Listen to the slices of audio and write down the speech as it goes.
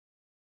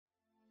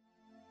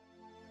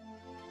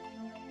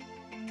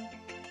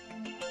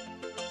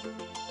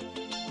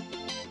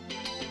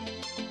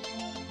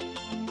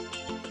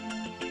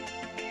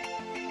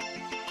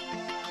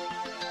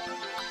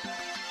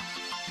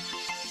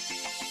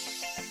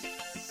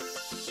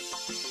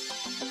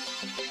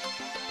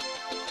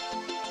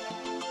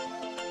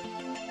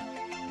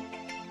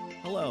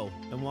Hello,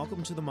 and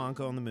welcome to the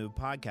Montco on the Move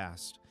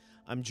podcast.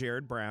 I'm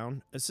Jared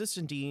Brown,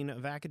 Assistant Dean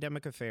of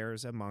Academic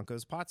Affairs at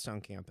Montco's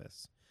Pottstown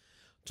campus.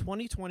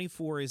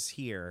 2024 is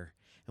here,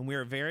 and we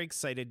are very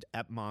excited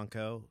at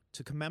Montco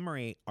to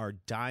commemorate our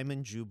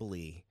Diamond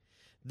Jubilee.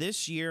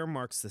 This year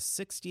marks the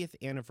 60th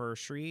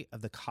anniversary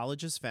of the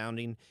college's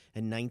founding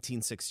in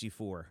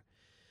 1964.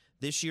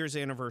 This year's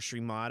anniversary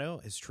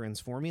motto is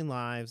transforming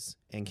lives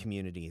and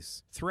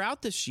communities.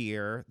 Throughout this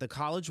year, the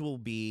college will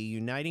be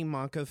uniting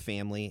Montco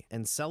family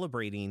and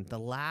celebrating the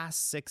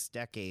last 6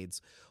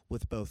 decades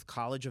with both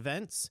college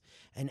events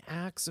and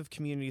acts of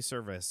community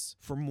service.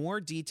 For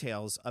more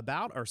details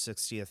about our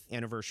 60th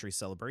anniversary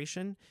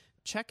celebration,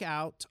 check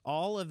out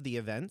all of the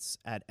events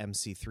at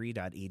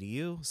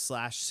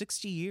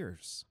mc3.edu/60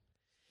 years.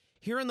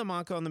 Here on the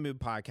Montco on the Move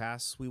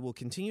podcast, we will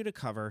continue to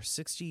cover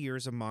 60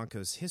 years of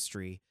Montco's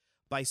history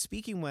by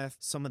speaking with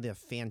some of the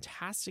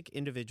fantastic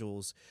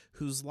individuals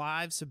whose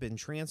lives have been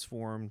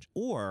transformed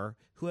or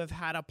who have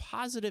had a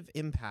positive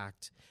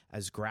impact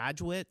as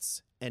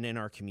graduates and in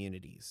our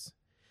communities.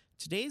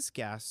 Today's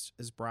guest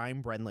is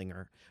Brian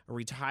Brendlinger, a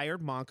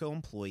retired Montco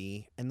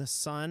employee and the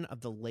son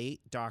of the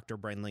late Dr.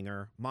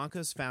 Brendlinger,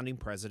 Montco's founding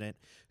president,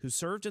 who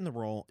served in the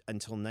role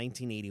until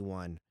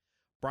 1981.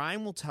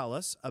 Brian will tell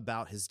us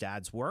about his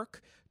dad's work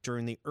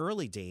during the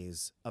early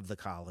days of the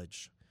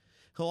college.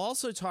 He'll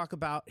also talk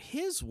about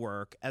his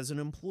work as an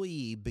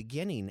employee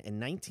beginning in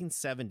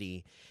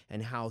 1970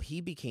 and how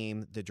he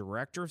became the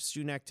director of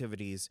student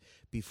activities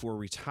before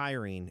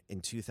retiring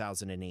in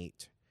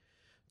 2008.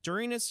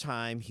 During his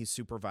time, he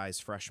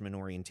supervised freshman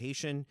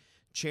orientation,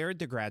 chaired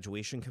the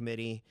graduation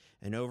committee,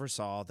 and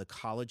oversaw the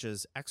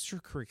college's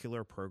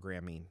extracurricular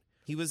programming.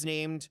 He was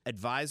named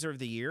Advisor of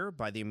the Year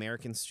by the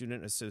American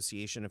Student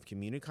Association of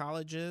Community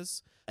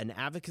Colleges, an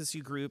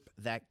advocacy group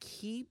that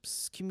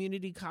keeps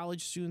community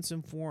college students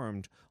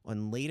informed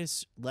on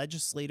latest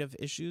legislative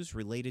issues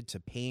related to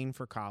paying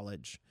for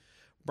college.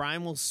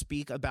 Brian will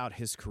speak about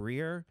his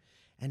career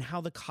and how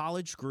the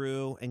college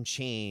grew and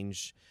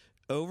changed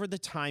over the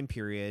time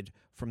period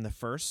from the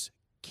first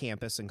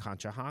campus in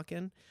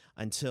Conshohocken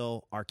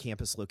until our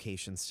campus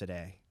locations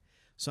today.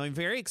 So I'm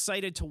very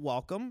excited to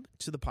welcome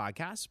to the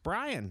podcast,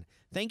 Brian.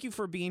 Thank you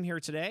for being here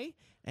today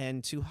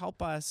and to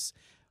help us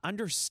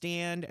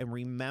understand and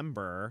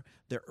remember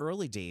the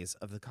early days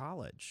of the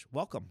college.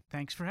 Welcome.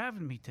 Thanks for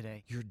having me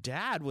today. Your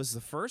dad was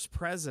the first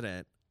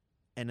president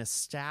and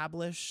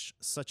established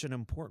such an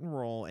important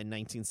role in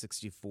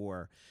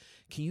 1964.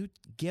 Can you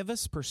give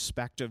us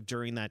perspective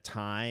during that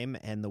time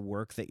and the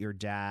work that your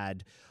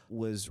dad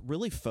was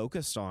really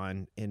focused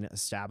on in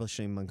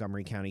establishing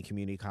Montgomery County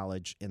Community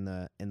College in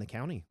the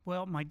county?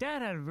 Well, my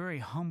dad had a very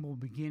humble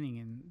beginning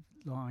in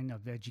line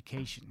of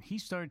education. He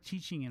started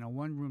teaching in a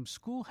one-room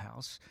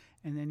schoolhouse,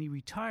 and then he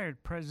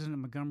retired president of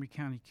Montgomery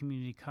County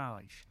Community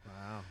College.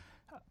 Wow.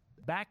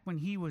 Back when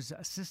he was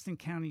assistant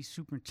county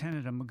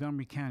superintendent of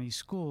Montgomery County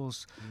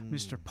Schools,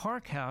 Mr.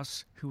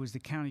 Parkhouse, who was the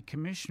county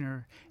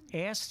commissioner,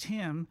 asked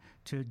him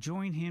to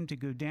join him to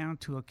go down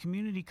to a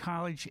community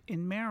college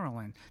in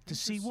Maryland to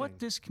see what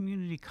this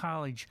community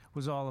college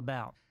was all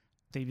about.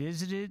 They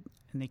visited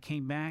and they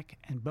came back,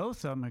 and both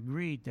of them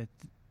agreed that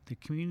the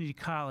community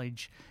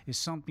college is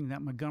something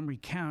that Montgomery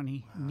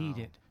County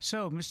needed.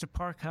 So Mr.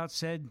 Parkhouse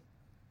said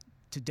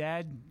to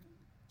Dad,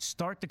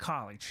 start the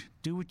college,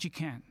 do what you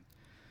can.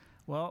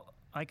 Well,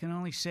 I can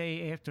only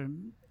say after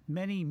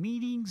many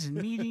meetings and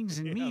meetings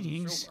and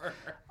meetings,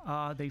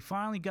 they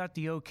finally got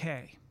the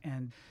okay,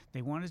 and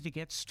they wanted to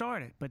get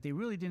started, but they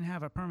really didn't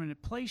have a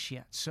permanent place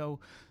yet. So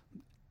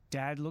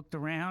Dad looked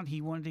around.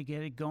 He wanted to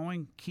get it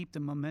going, keep the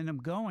momentum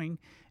going,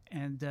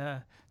 and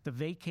the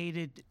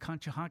vacated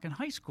Conshohocken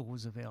High School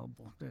was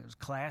available. There was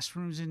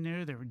classrooms in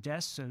there. There were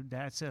desks, so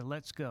Dad said,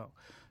 let's go.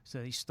 So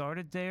they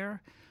started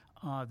there.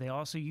 They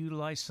also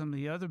utilized some of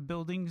the other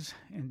buildings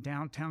in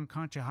downtown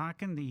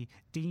Conshohocken. The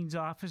dean's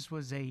office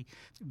was a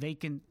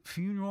vacant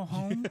funeral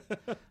home.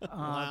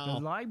 Wow.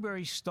 The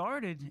library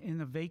started in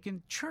the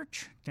vacant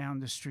church down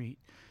the street.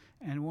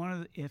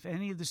 And if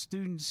any of the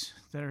students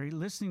that are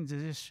listening to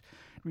this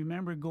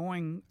remember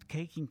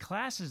taking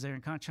classes there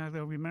in Conshohocken,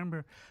 they'll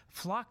remember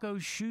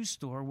Flacco's shoe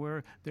store,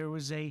 where there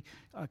was a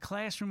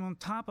classroom on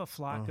top of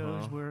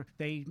Flacco's where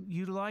they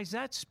utilized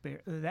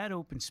that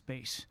open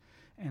space.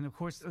 And of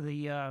course,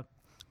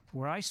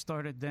 where I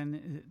started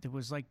then, there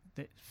was like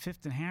the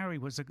Fifth and Harry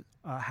was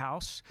a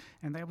house,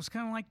 and that was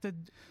kind of like the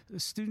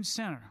student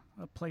center,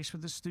 a place for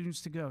the students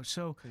to go.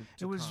 So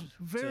it was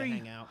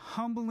very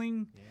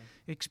humbling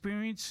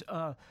experience.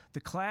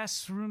 The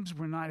classrooms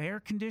were not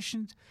air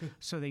conditioned,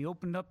 so they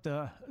opened up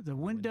the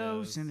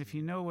windows. And if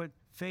you know what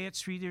Fayette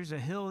Street, there's a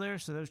hill there,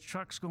 so those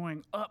trucks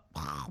going up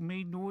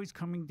made noise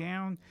coming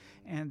down,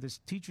 and the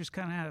teachers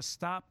kind of had to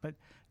stop, but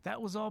that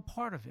was all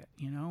part of it,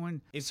 you know. And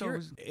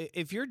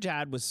if your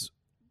dad was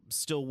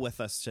still with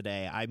us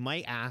today, I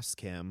might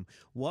ask him,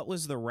 what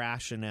was the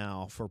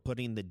rationale for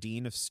putting the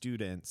dean of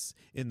students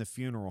in the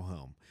funeral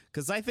home?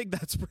 Because I think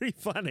that's pretty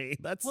funny.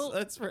 That's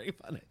very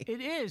funny.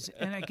 It is,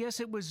 and I guess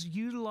it was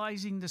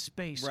utilizing the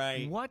space.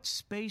 Right. What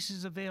space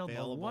is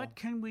available? What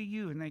can we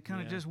use? And they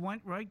kind of just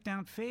went right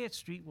down Fayette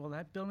Street. Well,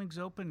 that building's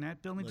open.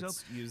 That building's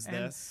Let's open. use and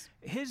this.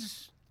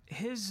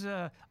 His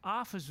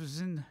office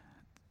was in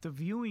the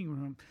viewing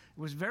room.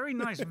 It was very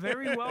nice,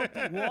 very well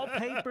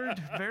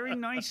wallpapered, very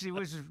nice. It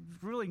was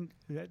really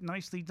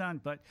nicely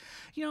done. But,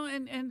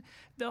 and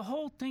the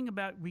whole thing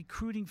about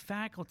recruiting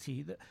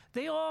faculty,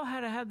 they all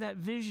had to have that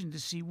vision to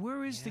see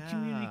where is the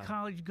community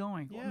college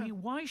going. Yeah. I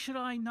mean, why should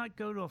I not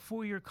go to a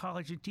 4-year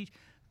college and teach?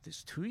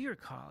 This 2-year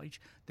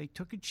college, they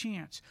took a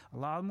chance. A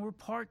lot of them were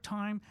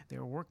part-time. They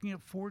were working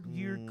at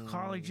 4-year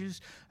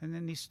colleges, and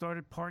then they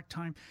started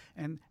part-time.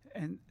 And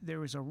there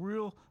was a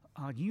real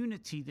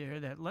unity there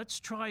that let's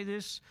try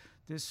this.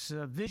 This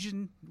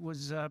vision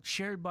was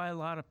shared by a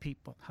lot of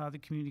people, how the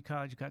community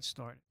college got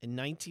started. In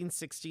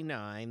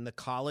 1969, the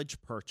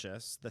college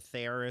purchased the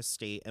Thayer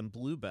Estate and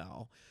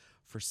Bluebell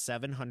for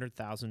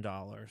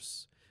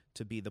 $700,000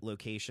 to be the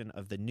location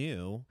of the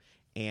new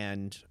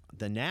and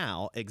the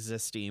now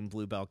existing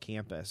Bluebell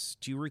campus.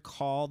 Do you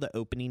recall the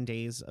opening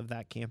days of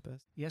that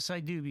campus? Yes, I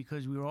do,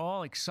 because we were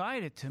all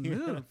excited to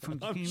move from,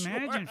 can you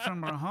imagine,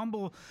 from our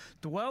humble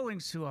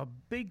dwellings to a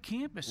big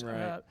campus.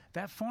 Right.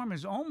 That farm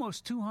is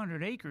almost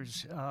 200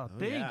 acres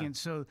big, and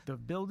so the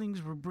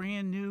buildings were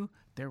brand new.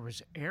 There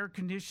was air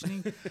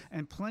conditioning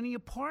and plenty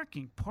of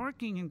parking.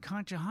 Parking in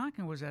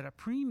Conshohocken was at a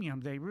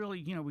premium. They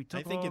really, we took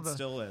I think it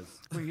still is.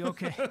 We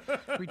took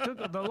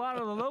a lot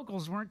of the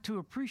locals weren't too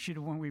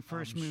appreciative when we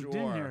first moved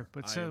in there,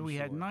 but so we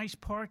had nice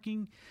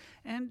parking,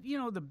 and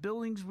the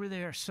buildings were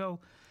there. So,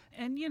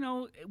 and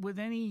with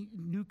any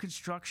new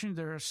construction,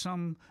 there are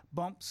some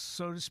bumps,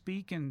 so to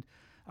speak, and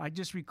I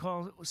just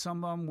recall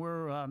some of them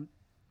were.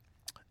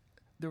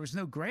 There was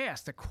no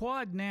grass. The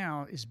quad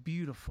now is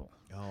beautiful.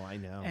 Oh, I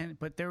know.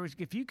 But there was,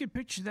 if you could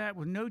picture that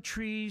with no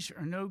trees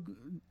or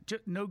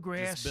no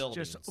grass,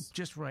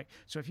 just right.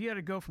 So if you had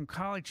to go from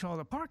College Hall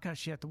to Park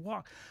House, you had to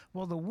walk.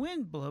 Well, the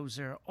wind blows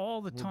there all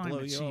the time.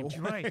 It seems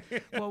right.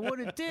 Well, what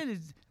it did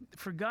is,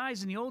 for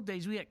guys in the old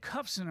days, we had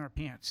cuffs in our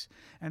pants,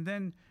 and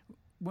then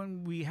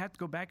when we had to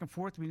go back and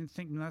forth, we didn't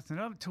think nothing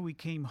of it until we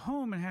came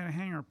home and had to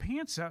hang our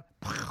pants up.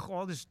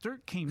 All this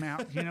dirt came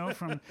out,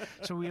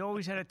 so we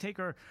always had to take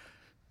our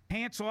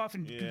pants off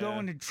and go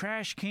in the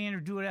trash can or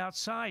do it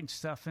outside and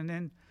stuff. And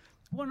then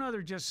one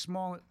other just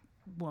small,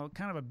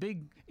 kind of a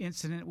big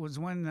incident was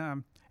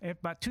when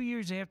about 2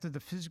 years after the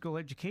physical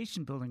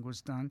education building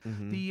was done,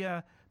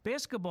 the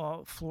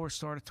basketball floor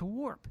started to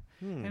warp.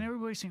 And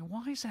everybody's saying,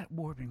 why is that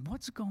warping?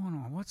 What's going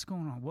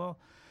on? Well,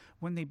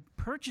 when they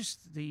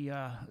purchased the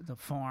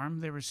farm,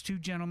 there was 2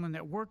 gentlemen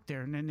that worked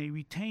there, and then they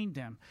retained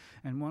them.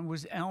 And one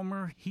was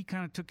Elmer. He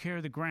kind of took care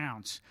of the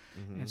grounds.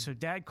 And so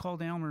Dad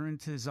called Elmer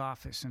into his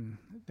office, and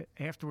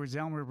afterwards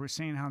Elmer was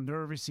saying how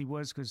nervous he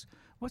was because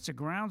what's a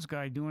grounds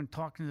guy doing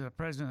talking to the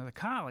president of the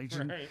college?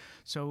 Right. And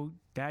so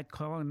Dad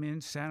called him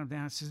in, sat him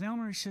down, and says,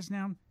 Elmer, he says,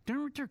 now,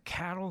 weren't there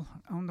cattle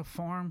on the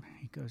farm?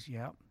 He goes,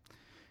 yep. He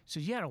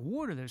says, you had to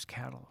water those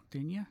cattle,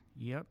 didn't you?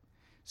 Yep.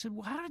 I said,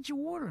 well, how did you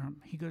water them?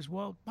 He goes,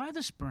 well, by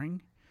the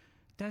spring.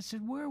 Dad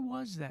said, where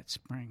was that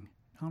spring?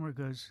 Elmer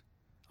goes,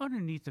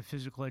 underneath the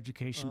physical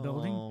education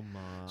building. Oh, my.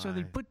 So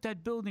they put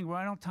that building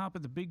right on top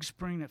of the big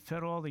spring that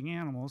fed all the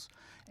animals.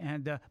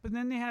 And but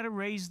then they had to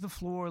raise the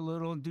floor a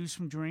little and do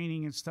some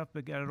draining and stuff,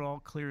 but got it all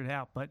cleared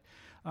out. But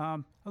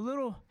a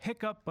little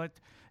hiccup, but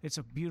it's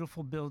a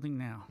beautiful building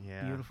now.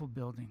 Yeah. Beautiful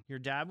building. Your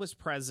dad was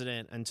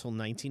president until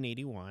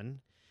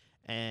 1981.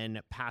 And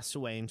passed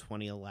away in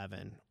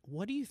 2011.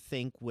 What do you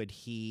think would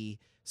he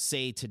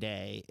say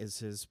today is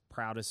his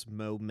proudest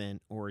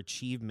moment or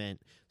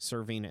achievement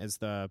serving as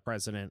the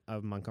president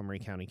of Montgomery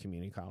County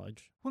Community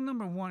College? Well,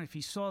 number one, if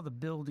he saw the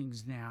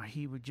buildings now,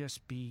 he would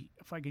just be,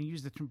 if I can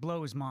use the term,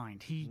 blow his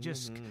mind. He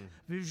just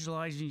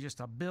visualizing just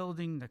a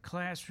building, the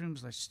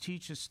classrooms, let's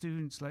teach the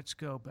students, let's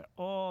go. But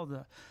all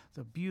the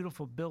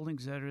beautiful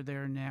buildings that are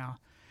there now.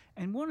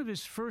 And one of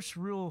his first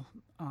real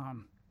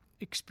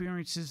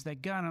experiences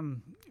that got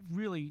him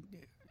really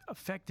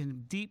affected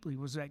him deeply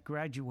was that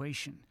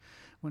graduation,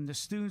 when the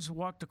students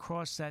walked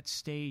across that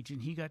stage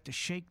and he got to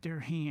shake their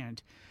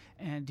hand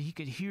and he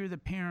could hear the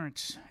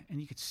parents and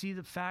he could see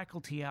the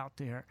faculty out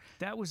there.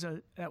 That was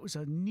a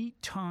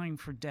neat time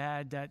for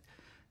Dad. That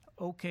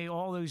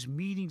all those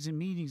meetings,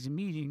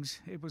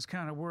 it was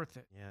kind of worth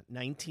it. Yeah,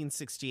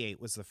 1968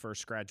 was the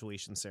first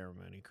graduation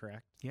ceremony,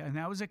 correct? Yeah, and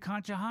that was at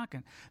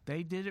Conshohocken.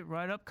 They did it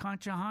right up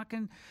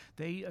Conshohocken.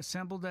 They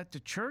assembled at the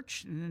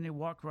church, and then they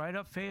walked right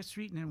up Fayette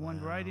Street and then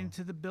went right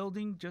into the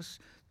building.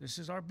 This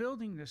is our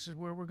building. This is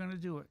where we're going to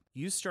do it.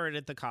 You started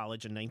at the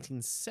college in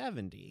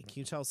 1970. Can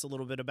you tell us a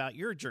little bit about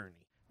your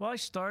journey? Well, I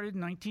started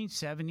in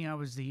 1970. I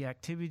was the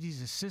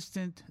activities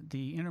assistant,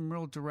 the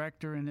intramural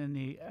director, and then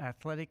the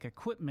athletic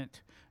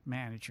equipment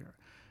manager.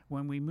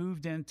 When we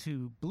moved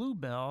into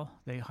Bluebell,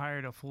 they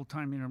hired a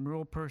full-time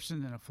intramural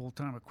person and a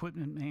full-time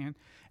equipment man,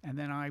 and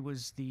then I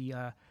was the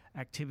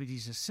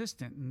activities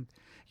assistant. And,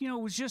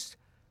 it was just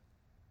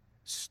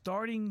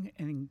starting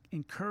and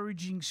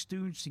encouraging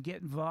students to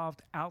get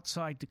involved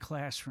outside the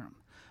classroom.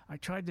 I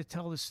tried to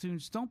tell the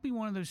students, don't be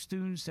one of those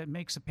students that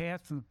makes a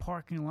path from the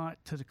parking lot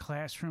to the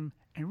classroom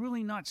and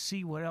really not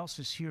see what else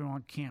is here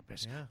on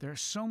campus. Yeah.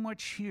 There's so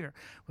much here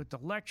with the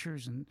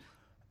lectures, and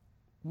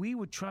we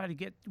would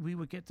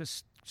get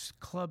this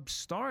club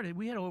started.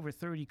 We had over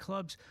 30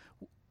 clubs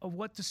of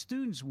what the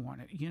students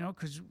wanted,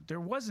 because there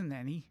wasn't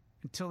any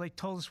until they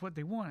told us what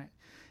they wanted.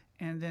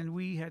 And then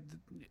we had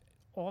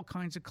all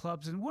kinds of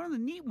clubs. And one of the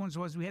neat ones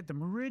was we had the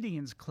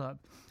Meridians Club.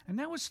 And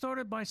that was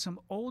started by some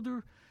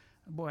older,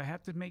 I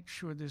have to make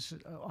sure this,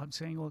 I'm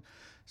saying,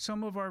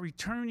 some of our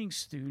returning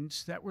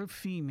students that were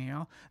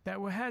female, that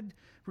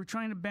were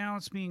trying to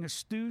balance being a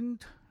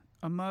student,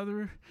 a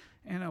mother,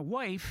 and a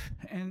wife,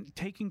 and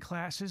taking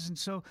classes. And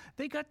so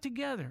they got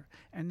together,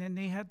 and then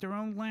they had their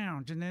own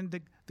lounge. And then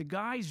the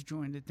guys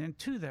joined it then,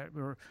 too, that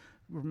were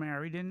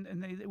married.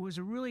 And it was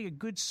a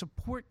good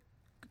support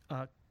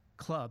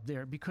club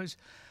there, because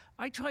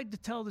I tried to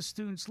tell the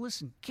students,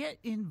 listen, get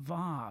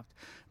involved.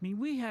 I mean,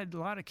 we had a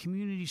lot of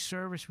community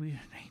service. We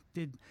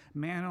did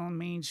Man on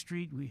Main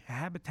Street. We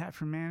Habitat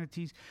for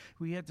Manatees.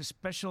 We had the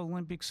Special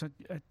Olympics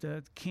at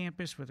the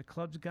campus where the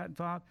clubs got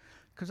involved.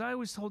 Because I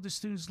always told the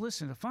students,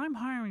 listen, if I'm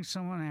hiring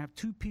someone and I have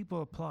 2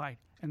 people applied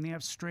and they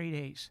have straight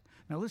A's.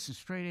 Now, listen,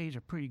 straight A's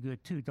are pretty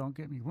good, too. Don't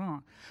get me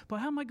wrong. But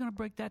how am I going to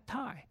break that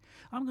tie?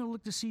 I'm going to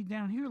look to see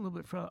down here a little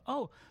bit further.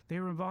 Oh, they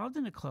were involved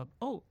in a club.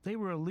 Oh, they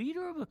were a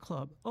leader of a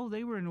club. Oh,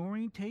 they were an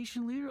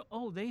orientation leader.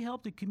 Oh, they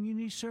helped in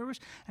community service.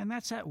 And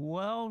that's that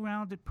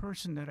well-rounded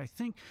person that I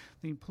think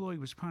the employee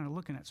was kind of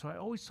looking at. So I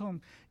always told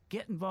them,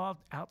 get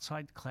involved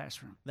outside the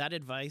classroom. That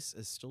advice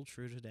is still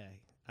true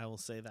today. I will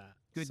say that.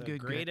 Good.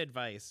 Great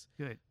advice.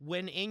 Good.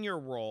 When in your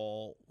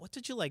role, what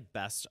did you like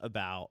best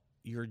about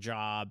your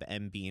job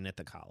and being at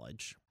the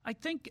college? I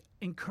think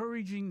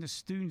encouraging the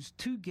students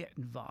to get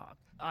involved.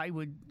 I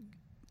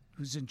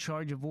was in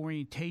charge of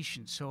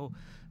orientation, so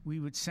we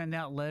would send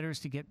out letters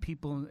to get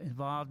people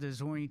involved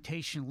as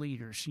orientation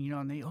leaders,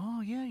 and they, you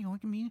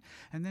want me?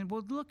 And then,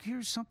 well, look,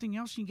 here's something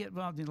else you can get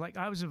involved in. Like,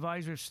 I was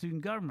advisor of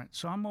student government,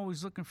 so I'm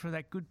always looking for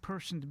that good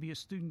person to be a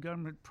student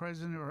government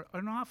president or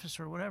an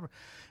officer or whatever,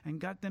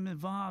 and got them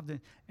involved, and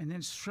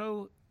then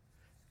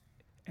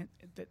and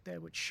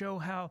that would show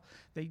how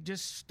they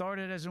just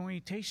started as an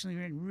orientation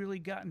leader and really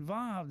got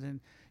involved. And,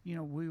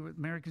 we were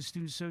American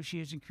Student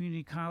Association,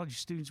 community college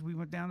students. We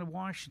went down to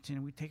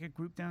Washington. We take a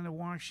group down to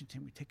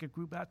Washington. We take a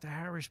group out to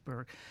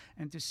Harrisburg.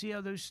 And to see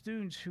how those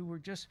students who were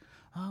just,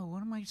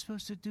 what am I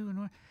supposed to do?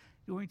 And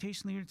the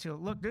orientation leader to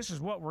look, this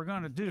is what we're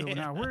going to do. Yeah.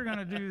 Now we're going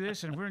to do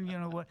this, and we're,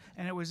 what.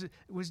 And it was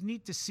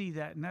neat to see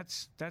that. And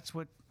that's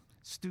what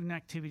student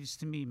activities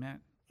to me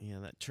meant. Yeah,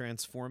 that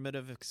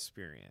transformative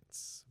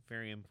experience.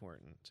 Very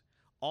important.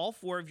 All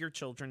 4 of your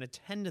children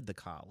attended the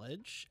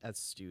college as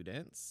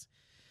students.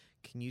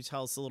 Can you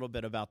tell us a little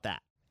bit about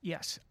that?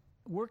 Yes.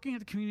 Working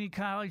at the community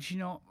college,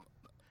 you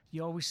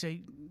always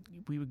say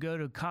we would go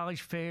to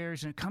college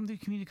fairs and come to the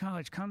community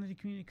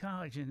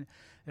college. And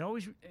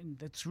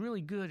that's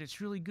really good.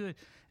 It's really good.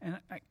 And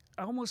I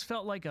almost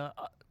felt like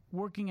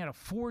working at a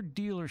Ford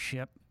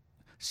dealership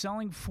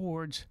selling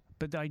Fords,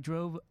 but I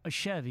drove a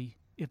Chevy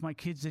if my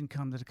kids didn't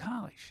come to the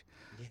college.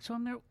 Yeah. So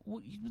I'm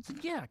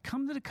there,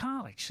 come to the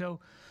college. So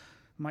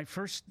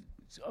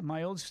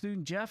my old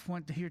student, Jeff,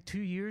 went to here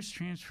 2 years,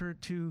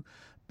 transferred to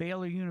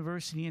Baylor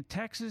University in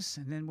Texas,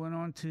 and then went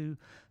on to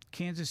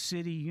Kansas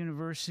City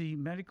University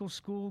Medical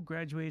School,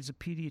 graduated as a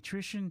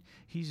pediatrician.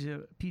 He's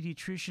a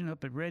pediatrician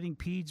up at Reading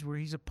Peds, where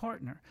he's a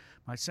partner.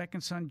 My second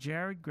son,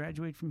 Jared,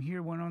 graduated from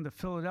here, went on to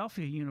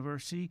Philadelphia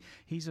University.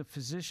 He's a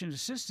physician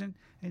assistant,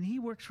 and he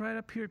works right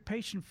up here at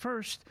Patient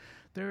First.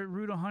 They're at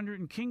Route 100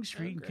 and King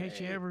Street, in case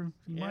you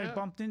might have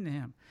bumped into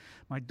him.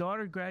 My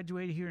daughter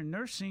graduated here in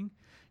nursing.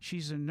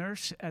 She's a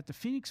nurse at the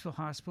Phoenixville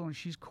Hospital, and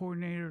she's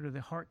coordinator of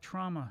the heart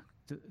trauma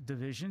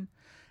division.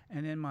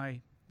 And then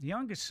my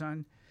youngest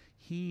son,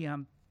 he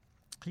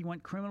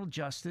went criminal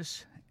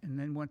justice and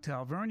then went to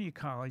Alvernia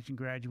College and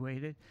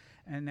graduated.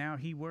 And now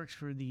he works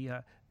for the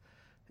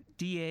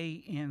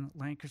DA in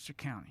Lancaster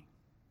County.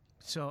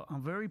 So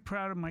I'm very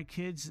proud of my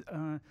kids.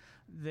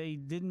 They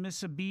didn't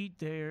miss a beat.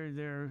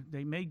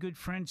 They made good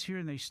friends here,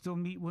 and they still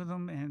meet with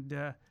them,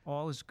 and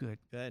all is good.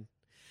 Good.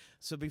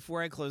 So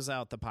before I close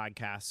out the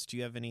podcast, do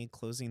you have any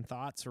closing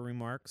thoughts or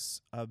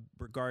remarks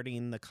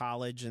regarding the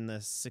college and the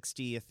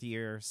 60th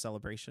year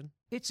celebration?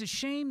 It's a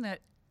shame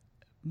that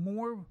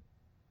more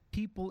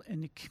people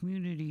in the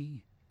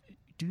community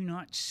do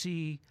not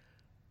see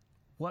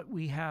what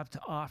we have to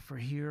offer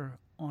here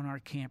on our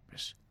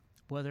campus,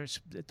 whether it's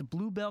at the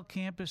Bluebell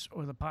campus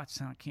or the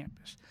Pottstown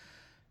campus.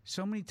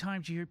 So many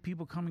times you hear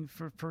people coming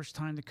for the first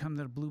time to come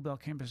to the Bluebell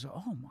campus.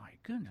 Oh, my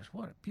goodness,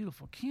 what a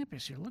beautiful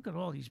campus here. Look at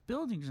all these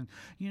buildings. And,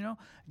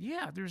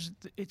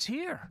 it's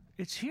here.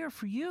 It's here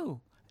for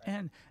you.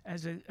 and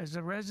as a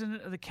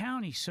resident of the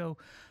county. So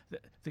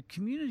the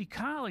community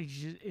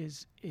college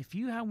is, if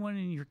you have one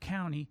in your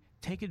county,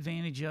 take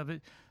advantage of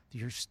it.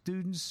 Your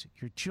students,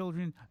 your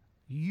children,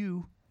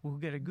 you will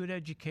get a good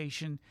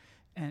education,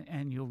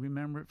 and you'll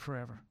remember it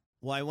forever.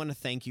 Well, I want to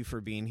thank you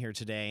for being here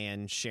today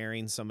and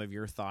sharing some of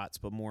your thoughts,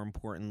 but more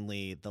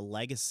importantly, the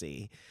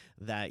legacy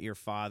that your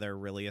father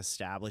really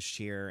established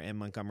here in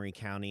Montgomery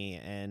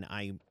County. And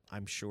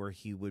I'm sure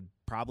he would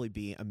probably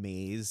be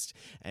amazed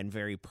and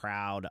very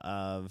proud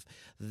of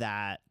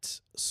that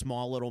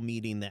small little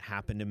meeting that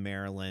happened in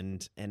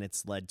Maryland, and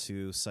it's led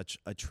to such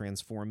a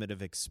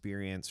transformative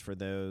experience for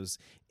those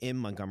in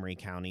Montgomery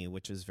County,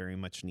 which is very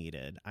much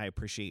needed. I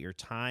appreciate your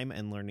time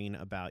and learning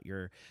about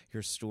your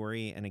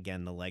story, and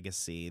again, the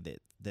legacy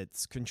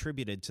that's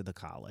contributed to the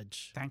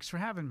college. Thanks for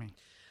having me.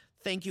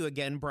 Thank you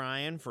again,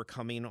 Brian, for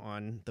coming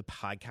on the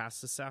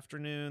podcast this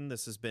afternoon.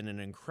 This has been an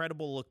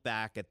incredible look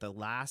back at the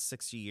last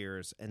 60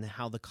 years and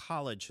how the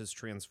college has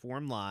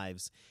transformed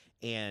lives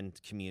and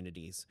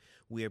communities.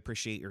 We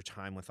appreciate your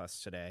time with us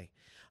today.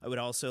 I would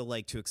also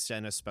like to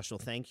extend a special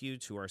thank you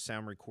to our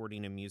sound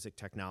recording and music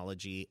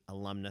technology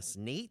alumnus,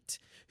 Nate,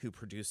 who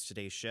produced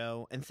today's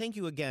show. And thank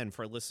you again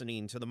for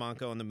listening to the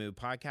Montco on the Move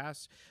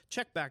podcast.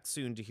 Check back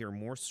soon to hear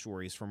more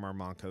stories from our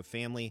Montco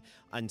family.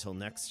 Until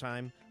next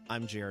time,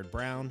 I'm Jared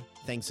Brown.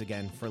 Thanks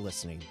again for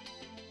listening.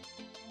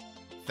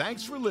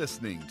 Thanks for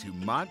listening to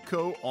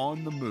Montco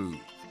on the Move.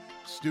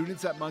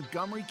 Students at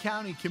Montgomery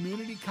County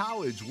Community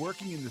College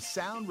working in the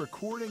sound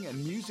recording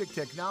and music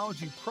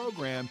technology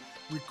program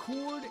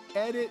record,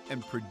 edit,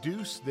 and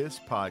produce this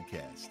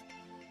podcast.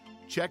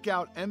 Check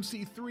out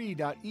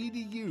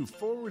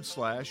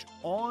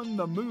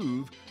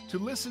mc3.edu/on-the-move to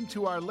listen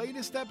to our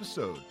latest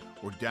episode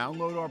or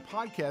download our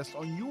podcast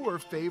on your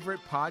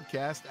favorite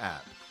podcast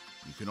app.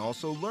 You can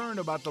also learn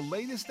about the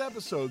latest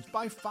episodes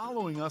by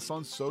following us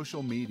on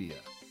social media.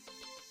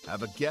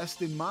 Have a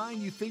guest in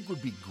mind you think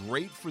would be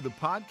great for the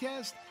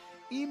podcast?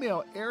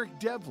 Email Eric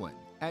Devlin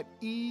at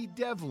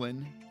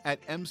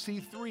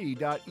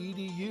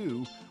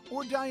edevlin@mc3.edu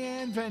or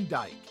Diane Van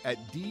Dyke at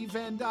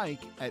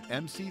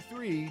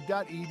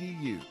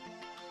dvandyke@mc3.edu.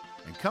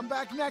 And come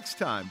back next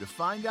time to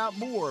find out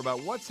more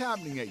about what's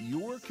happening at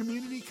your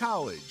community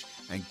college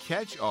and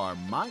catch our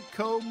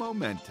Montco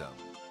momentum.